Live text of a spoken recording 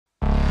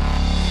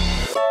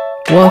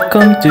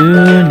Welcome to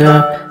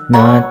the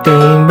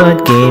Nothing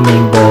But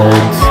Gaming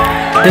Buds.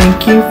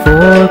 Thank you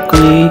for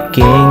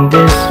clicking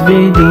this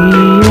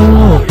video.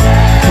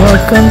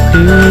 Welcome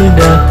to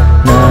the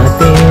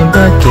Nothing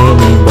But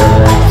Gaming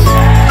Buds.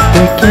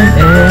 Rick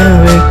and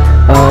Eric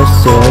are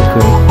so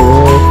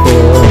grateful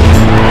for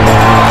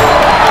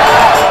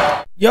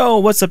you. Yo,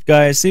 what's up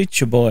guys? It's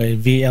your boy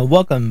V and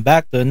welcome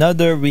back to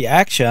another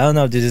reaction. I don't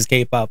know if this is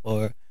Kpop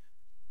or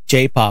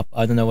Jpop.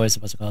 I don't know what I'm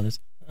supposed to call this.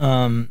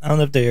 I don't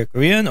know if they're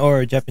Korean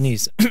or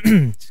Japanese.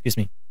 Excuse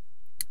me.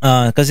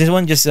 Because this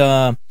one just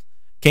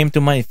came to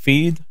my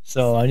feed,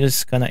 so I'm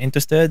just kind of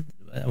interested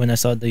when I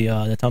saw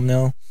the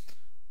thumbnail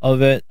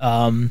of it.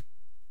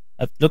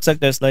 It looks like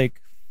there's like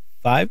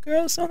 5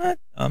 girls on it.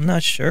 I'm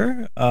not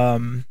sure.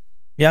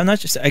 Yeah, I'm not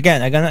just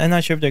I'm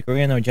not sure if they're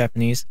Korean or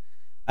Japanese.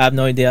 I have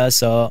no idea.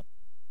 So,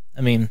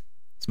 I mean,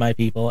 it's my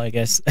people, I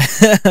guess.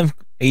 I'm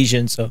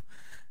Asian, so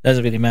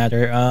doesn't really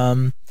matter.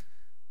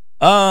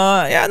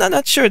 Yeah, I'm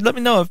not sure. Let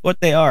me know what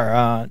they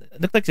are.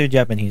 Look like they're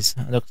Japanese.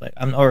 Looks like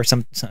or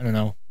some. I don't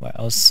know what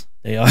else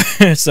they are.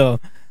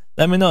 So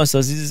let me know. So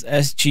this is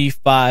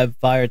SG5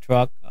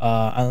 Firetruck.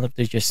 I don't know if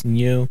they're just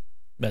new,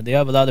 but they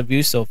have a lot of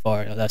views so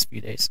far the last few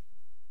days.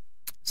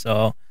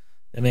 So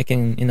they're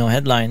making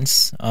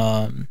headlines.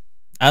 I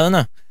don't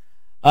know.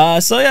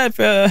 So yeah, if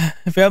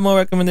you have more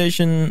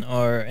recommendation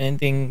or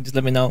anything, just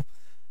let me know.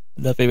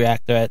 Let me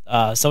react to it.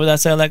 So with that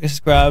said, like and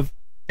subscribe.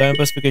 Turn on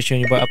notification,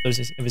 your boy uploads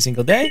every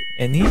single day,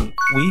 and here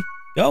we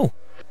go.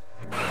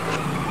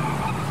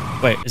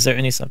 Wait, is there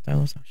any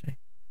subtitles actually?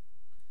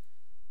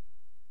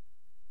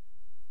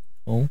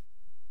 Oh,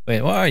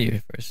 wait, what are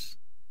you first?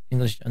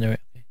 English genre.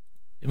 Okay.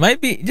 It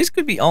might be. This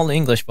could be all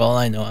English for all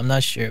I know. I'm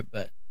not sure,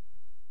 but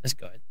let's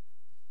go ahead.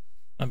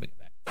 I'll bring it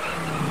back.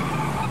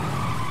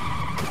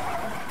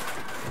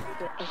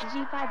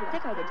 SG5 世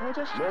界で登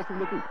場します。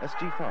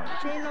SG5.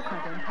 出演の家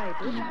電タイ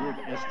プ。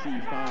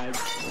SG5.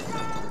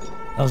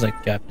 That was like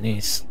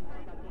Japanese.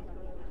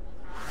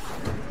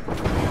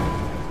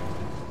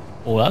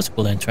 Oh, that was a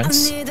cool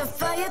entrance. I need a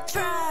fire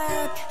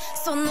truck.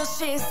 So no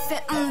she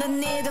said I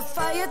need a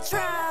fire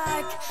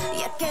truck.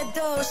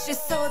 야게도 she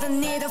saw the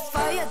need a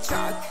fire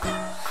truck.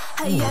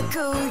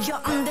 하얗고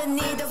연대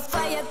need a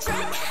fire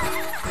truck.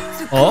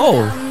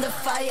 Oh.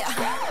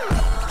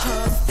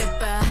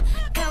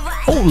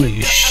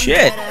 Holy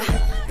shit!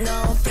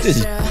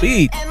 This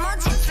beat.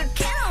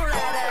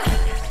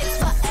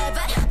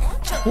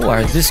 Who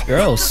are these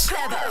girls?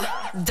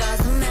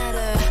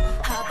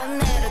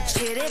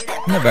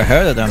 Never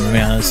heard of them, to be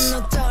honest.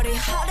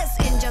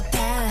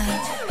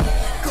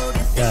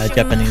 Yeah,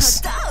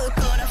 Japanese.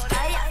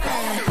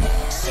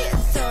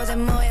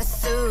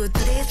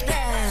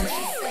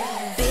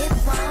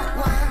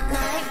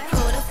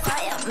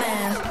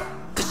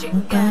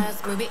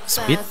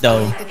 Speed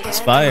though, it's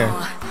fire.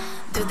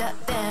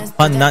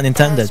 Pun not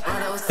intended.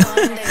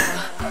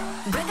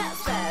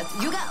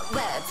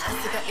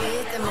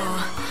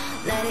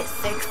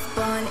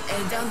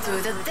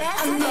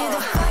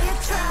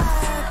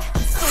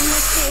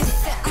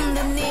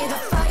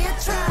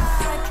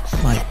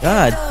 My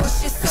god,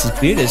 this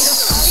beat is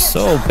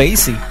so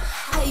bassy.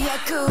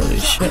 Holy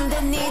shit.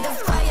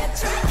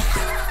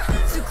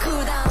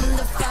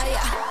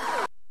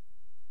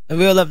 I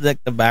really love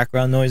like the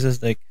background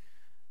noises, like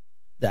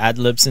the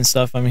ad-libs and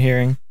stuff I'm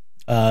hearing.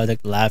 Like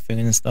laughing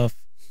and stuff.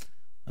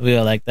 I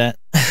really like that.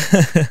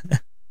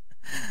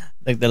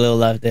 Like the little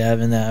laugh they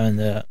have in that,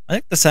 and I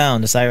like the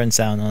sound, the siren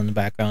sound on the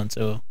background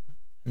too.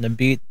 And the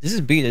beat, this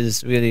beat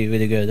is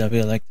really good. I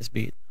really like this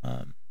beat.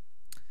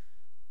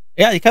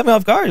 Yeah, you caught me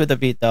off guard with the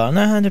beat though. I'm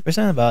not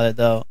 100% about it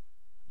though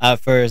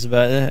at first,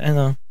 but I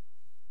know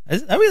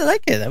I really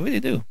like it. I really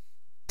do.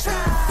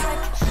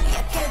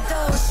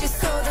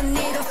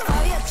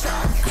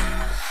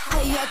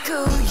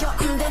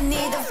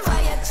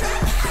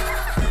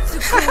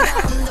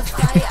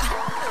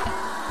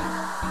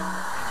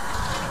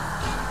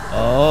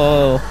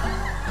 Oh,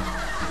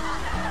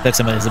 like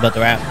somebody's about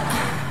to rap.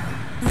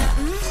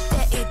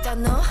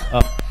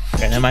 Oh,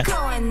 okay, never mind.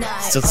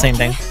 Still the same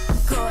thing.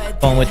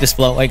 Going with this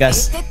flow, I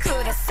guess.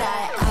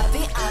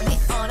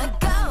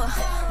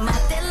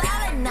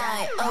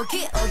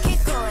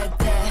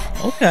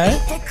 Okay.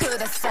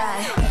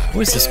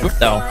 Who is this group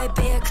though?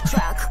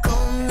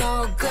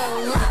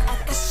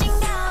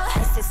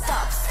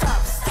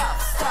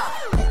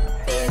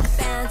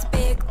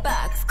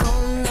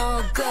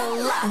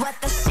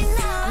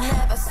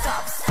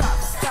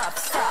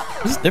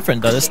 This is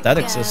different though. The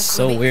aesthetics is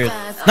so weird.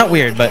 Not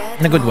weird, but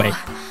in a good way.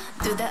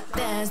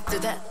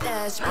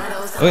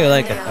 I really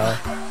like it though.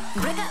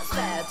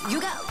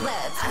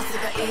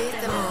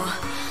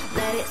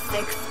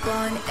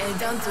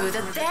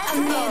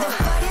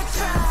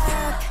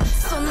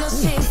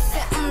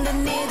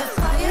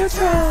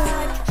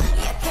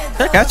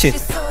 They're catchy.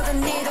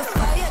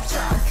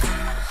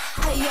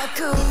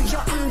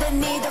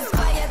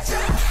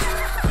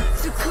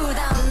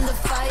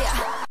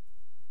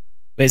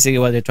 Basically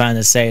what they're trying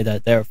to say,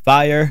 that they're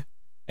fire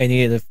and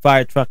you need a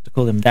fire truck to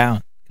cool them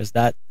down, because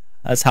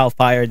that's how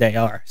fire they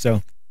are.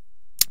 So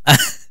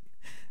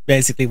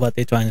basically what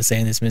they're trying to say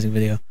in this music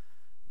video.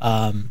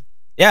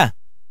 Yeah,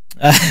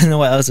 I don't know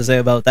what else to say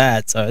about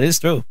that. So it is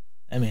true.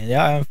 I mean, they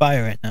are on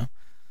fire right now.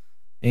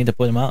 They need to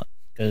put them out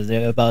because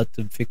they're about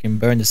to freaking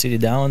burn the city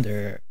down.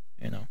 They're,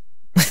 you know.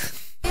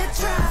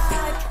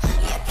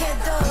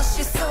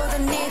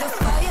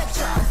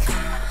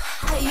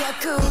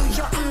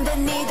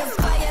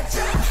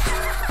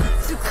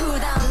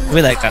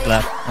 We like that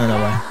laugh. I don't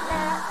know why.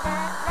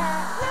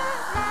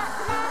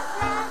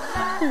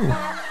 Ooh.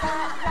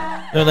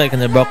 They're like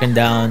in a broken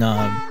down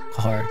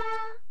car.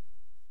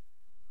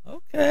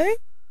 Okay.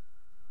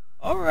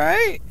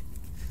 Alright.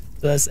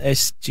 So that's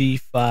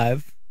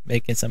SG5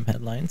 making some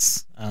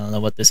headlines. I don't know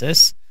what this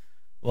is.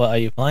 What are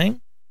you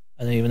playing?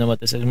 I don't even know what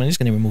this is. I'm just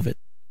gonna remove it.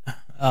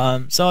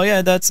 So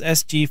yeah, that's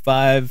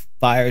SG5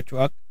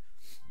 Firetruck.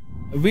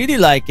 I really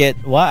like it.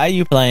 Why are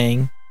you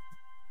playing?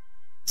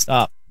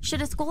 Stop.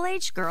 Should a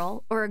school-aged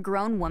girl or a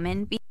grown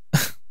woman be...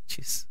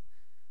 Jeez.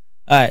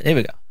 Alright, there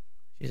we go.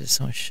 Jesus,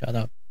 so shut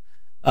up.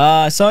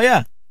 So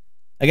yeah.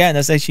 Again,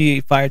 that's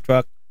SG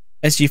Firetruck.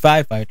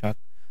 SG5 Firetruck.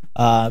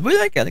 Really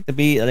like it. I like the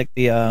beat. I like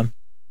the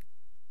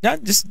yeah,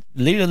 just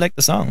really like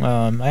the song.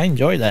 I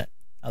enjoyed that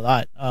a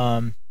lot.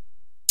 It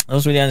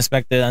was really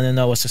unexpected. I didn't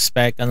know what to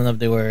expect. I don't know if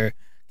they were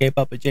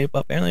Kpop or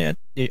Jpop. Apparently,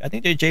 I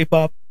think they're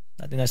Jpop.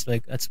 I think that's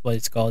what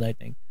it's called. I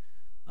think.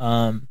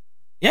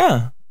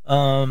 Yeah.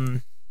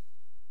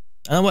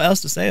 I don't know what else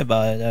to say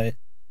about it.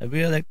 I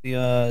really like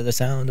the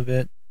sound of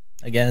it.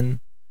 Again,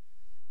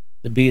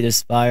 the beat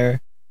is fire.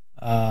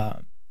 I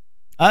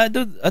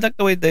like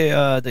the way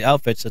the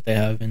outfits that they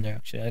have in there.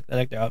 Actually, I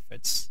like their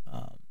outfits.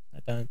 I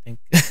don't think.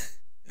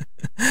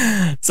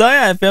 So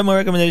yeah, if you have more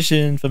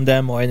recommendation from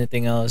them or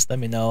anything else, let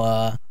me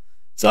know.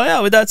 So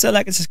yeah, with that said,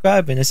 like and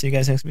subscribe, and I'll see you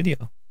guys next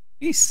video.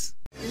 Peace.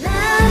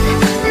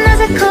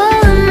 Love,